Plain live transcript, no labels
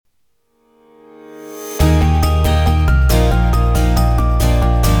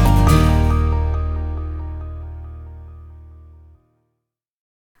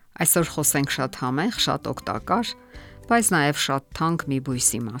Այսօր խոսենք շատ համեղ, շատ օգտակար, բայց նաև շատ թանկ մի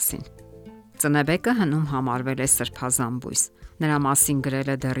բույսի մասին։ Ծնեբեկը հնում համարվել է սրբազան բույս։ Նրա մասին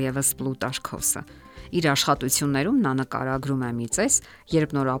գրել է դեռևս Պլուտարքոսը։ Իր աշխատություններում նա նկարագրում է մի ծես,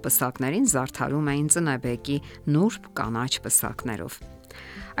 երբ նորապսակներին զարդարում էին ծնեբեկի նուրբ կանաչ պսակներով։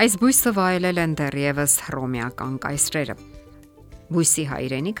 Այս բույսը վայելել են դեռևս հռոմեական կայսրերը։ Բույսի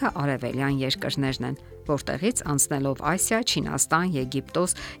հայրենիքը արևելյան երկրներն են, որտեղից անցնելով Ասիա, Չինաստան,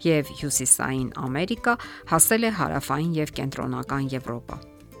 Եգիպտոս եւ Հյուսիսային Ամերիկա հասել է հարավային եւ կենտրոնական Եվրոպա։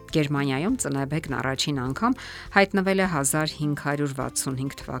 Գերմանիայում ծնեբեկն առաջին անգամ հայտնվել է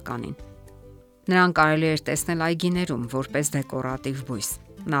 1565 թվականին։ Նրան կարելի էր տեսնել այգիներում որպես դեկորատիվ բույս։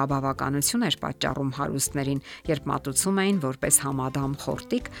 Նա բավականություն էր պատճառում հարուստներին, երբ մատուցում էին որպես համադամ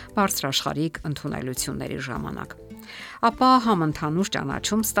խորտիկ բարձրաշխարհիկ ընդունելությունների ժամանակ։ Ապա համընդհանուր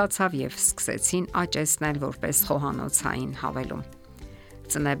ճանաչում ստացավ եւ սկսեցին աճեցնել որպես խոհանոցային հավելում։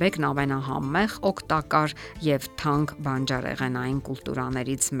 Ծնեբեկն ամենահամեղ, օգտակար եւ թանկ բանջարեղենային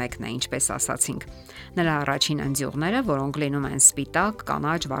կուլտուրաներից մեկն է, ինչպես ասացինք։ Նրա առաջին ընձյուղները, որոնք լինում են սպիտակ,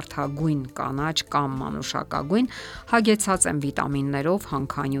 կանաչ, վարդագույն, կանաչ կամ մանուշակագույն, հագեցած են վիտամիններով,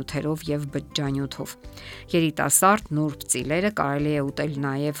 հանքանյութերով եւ բջջանյութով։ Երիտասարդ նուրբ ծիլերը կարելի է ուտել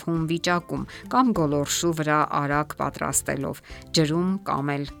նաեւ հում վիճակում կամ գոլորշու վրա արագ պատրաստելով, ջրում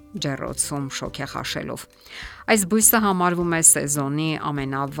կամ էլ ջեռոցում շոգեխաշելով։ Այս բույսը համարվում է սեզոնի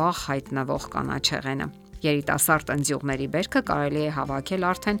ամենավաղ հայտնվող կանաչեղենը։ Երիտասարդ ընձյուղների բերքը կարելի է հավաքել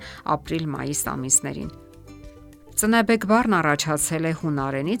արդեն ապրիլ-մայիս ամիսներին։ Ծնեբեք բառն առաջացել է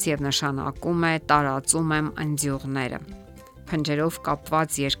հունարենից եւ նշանակում է տարածում եմ ընձյուղները։ Փնջերով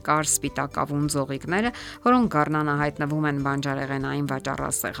կապված երկար սպիտակավուն ձողիկները, որոնք գարնանը հայտնվում են բանջարեղենային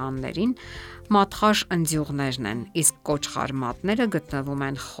վաճառասեղաններին, մատխաշ ընձյուղներն են, իսկ կոճղարմատները գտնվում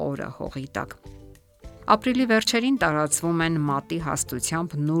են խորը հողի տակ։ Ապրիլի վերջերին տարածվում են մատի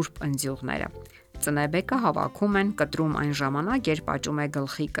հաստությամբ նուրբ ընձյուղները։ Ծնեբեկը հավաքում են, կտրում այն ժամանակ, երբ աճում է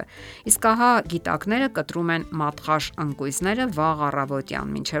գլխիկը, իսկ ահա գիտակները կտրում են մատխաշ ընկույզները վաղ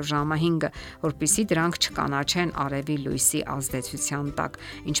առավոտյան մինչև ժամը 5, որpիսի դրանք չկանաչեն արևի լույսի ազդեցության տակ,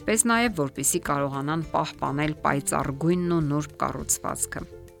 ինչպես նաև որpիսի կարողանան պահպանել պայծառ գույնն ու նուրբ կառուցվածքը։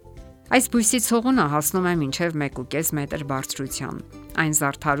 Այս բույսի ցողունը հասնում է մինչև 1.5 մետր բարձրության։ Այն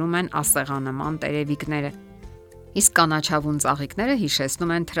զարդարում են ասեղանման տերևիկները, իսկ կանաչավուն ծաղիկները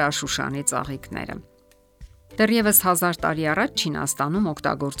հիշեցնում են թրաշուշանի ծաղիկները։ Դեռևս 1000 տարի առաջ Չինաստանում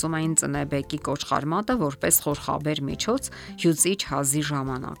օգտագործում էին ծնեբեկի կոճղարմատը որպես խորխաբեր միջոց հյուծիչ հազի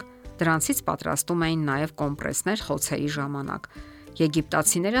ժամանակ։ Դրանցից պատրաստում էին նաև կոմպրեսներ խոցերի ժամանակ։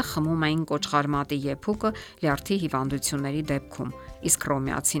 Եգիպտացիները խմում էին կոճղարմատի եփուկը լյարդի հիվանդությունների դեպքում, իսկ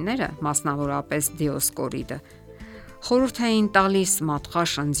հռոմեացիները, մասնավորապես Դիոսկորիդը, խորհուրդ էին տալիս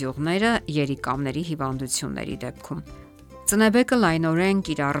մատխաշ ընձյուղները երիկամների հիվանդությունների դեպքում։ Ծնեբեկը լայնորեն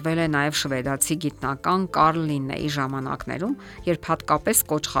կիրառվել է նաև շվեդացի գիտնական Կարլ Լիննեի ժամանակներում, երբ հատկապես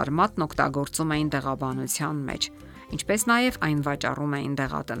կոճղարմատն օգտագործում էին դեղաբանության մեջ, ինչպես նաև այն վաճառում էին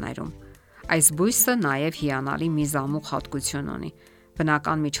դեղատներում։ Այս բույսը նաև հիանալի միզամուղ հատկություն ունի։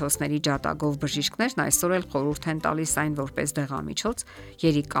 Բնական միջոցների ջատագով բժիշկներն այսօր էլ խորհուրդ են տալիս այն որպես դեղամիջոց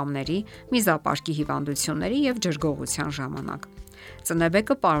երիկամների, միզապարկի հիվանդությունների եւ ջրգողության ժամանակ։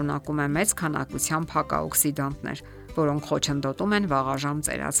 Ծնեբեկը պարունակում է մեծ քանակությամբ հակաօքսիդանտներ, որոնք խոչընդոտում են վաղաժամ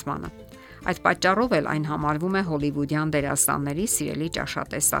ծերացմանը։ Այդ պատճառով էլ այն համարվում է հոլիվուդյան դերասանների սիրելի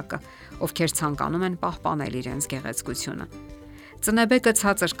ճաշատեսակը, ովքեր ցանկանում են պահպանել իրենց գեղեցկությունը։ Ծնեբեկը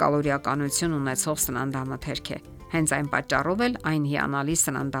ցածր կալորիականություն ունեցող սննդամթերք է։ Հենց այն պատճառով էլ այն հիանալի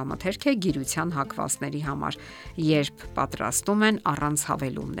սննդամթերք է գիրության հակվածների համար, երբ պատրաստում են առանց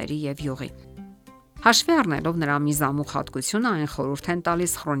հավելումների եւ յուղի։ Հաշվի առնելով նրա միզամուղ հատկությունը, այն խորհուրդ են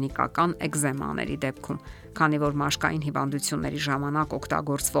տալիս քրոնիկական էկզեմաների դեպքում, քանի որ մաշկային հիվանդությունների ժամանակ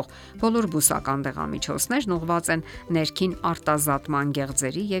օգտագործվող բոլոր բուսական դեղամիջոցներն ուղղված են ներքին արտազատման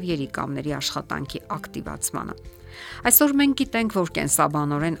գեղձերի եւ երիկամների աշխատանքի ակտիվացմանը։ Այսօր մենք գիտենք, որ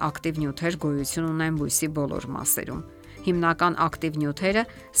կենսաբանորեն ակտիվ նյութեր գոյություն ունեն բույսի բոլոր մասերում։ Հիմնական ակտիվ նյութերը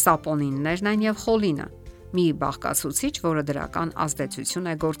սապոնիններն են եւ խոլինը, մի բաղկացուցիչ, որը դրական ազդեցություն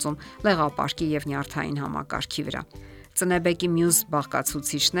է գործում լեղապարկի եւ նյարդային համակարգի վրա։ Ծնեբեկի մյուս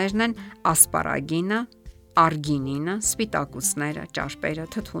բաղկացուցիչներն են ասպարագինը, արգինինը, սպիտակուցները, ճարպերը,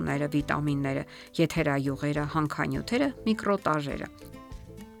 թթուները, վիտամինները, եթերայուղերը, հանքանյութերը, միկրոտաժերը։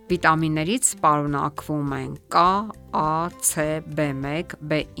 Վիտամիններից պարունակվում են K, A, C, B1,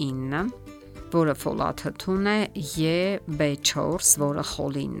 B9, որը ֆոլաթթուն է, E, B4, որը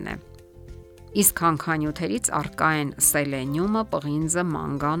խոլինն է։ Իսկ հանքանյութերից առկա են սելենիումը, պղինձը,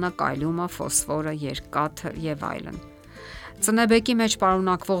 մանգանը, կալիումը, ֆոսֆորը, երկաթը եւ այլն։ Ծնեբեկի մեջ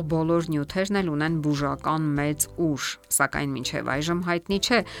պարունակվող բոլոր նյութերն էլ ունեն բուժական մեծ ուժ, սակայն մինչև այժմ հայտնի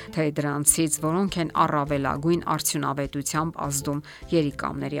չէ, թե դրանցից որոնք են առավելագույն արդյունավետությամբ ազդում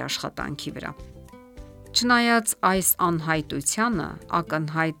երիկամների աշխատանքի վրա։ Չնայած այս անհայտությանը,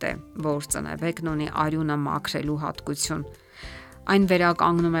 ակնհայտ է, որ ծնեբեկն ունի արյունը մաքրելու հատկություն։ Այն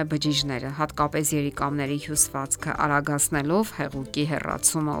վերականգնում է բջիջները, հատկապես երիկամների հյուսվածքը, արագացնելով հեղուկի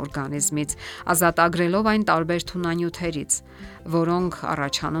հեռացումը օրգանիզմից, ազատագրելով այն տարբեր թունանյութերից, որոնք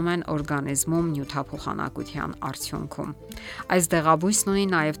առաջանում են օրգանիզմում նյութափոխանակության արդյունքում։ Այս դեղաբույսն ունի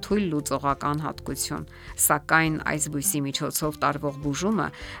նաև թույլ լուծողական հատկություն, սակայն այս բույսի միջոցով տարվող բուժումը,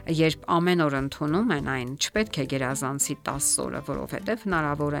 երբ ամեն օր ընդունում են այն, չպետք է գերազանցի 10 օրը, որովհետև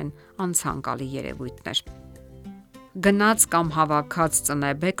հնարավոր են անցանկալի երևույթներ։ Գնած կամ հավաքած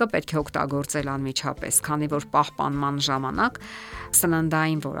ծնեբեկը պետք է օգտագործել անմիջապես, քանի որ պահպանման ժամանակ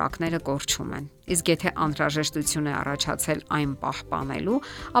սննդային որակները կորչում են։ Իսկ եթե անհրաժեշտություն է առաջացել այն պահպանելու,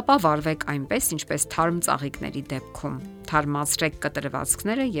 ապա վարվեք այնպես, ինչպես թարմ ծաղիկների դեպքում։ Թարմացրեք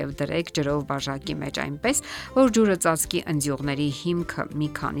կտրվածքները եւ դրեք ջրով բաժակի մեջ այնպես, որ ջուրը ծածկի ընձյուղների հիմքը մի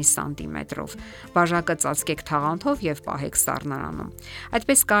քանի սանտիմետրով։ Բաժակը ծածկեք թաղանթով եւ պահեք սառնարանում։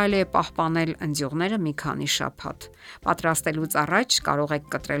 Այդպես կարելի է պահպանել ընձյուղները մի քանի շաբաթ։ Պատրաստելուց առաջ կարող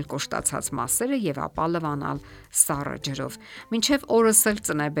եք կտրել կոշտացած մասերը եւ ապա լվանալ սառը ջրով։ Մինչև օրս էլ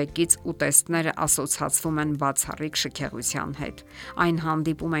ծնեբեկից ուտեստները ասոցացվում են բացառիկ շքեղության հետ։ Այն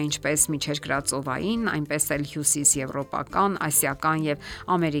հանդիպում է ինչպես միջերկրածովային, այնպես էլ հյուսիսեվրոպական, ասիական եւ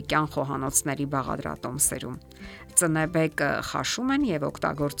ամերիկյան խոհանոցների բաղադրատոմսերում։ Ծնեբեկը խաշում են եւ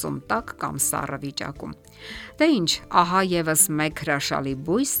օգտագործում տաք կամ սառը վիճակում։ Դե ինչ, ահա եւս մեկ հրաշալի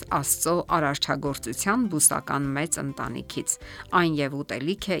բույս Աստծո արարչագործության բուսական մեծ ընտանիքից։ Այն եւ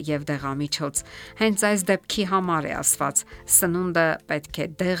ուտելիք է եւ դեղամիջոց։ Հենց այս դեպքի համար է ասված. սնունդը պետք է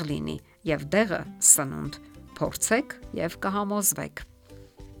դեղ լինի եւ դեղը սնունդ։ Փորձեք եւ կհամոզվեք։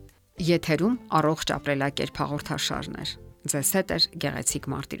 Եթերում առողջ ապրելակերպ հաղորդաշարներ։ Ձեզ հետ է Գեղեցիկ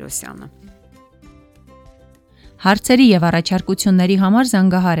Մարտիրոսյանը։ Հարցերի եւ առաջարկությունների համար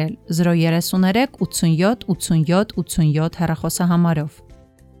զանգահարել 033 87 87 87 հեռախոսահամարով։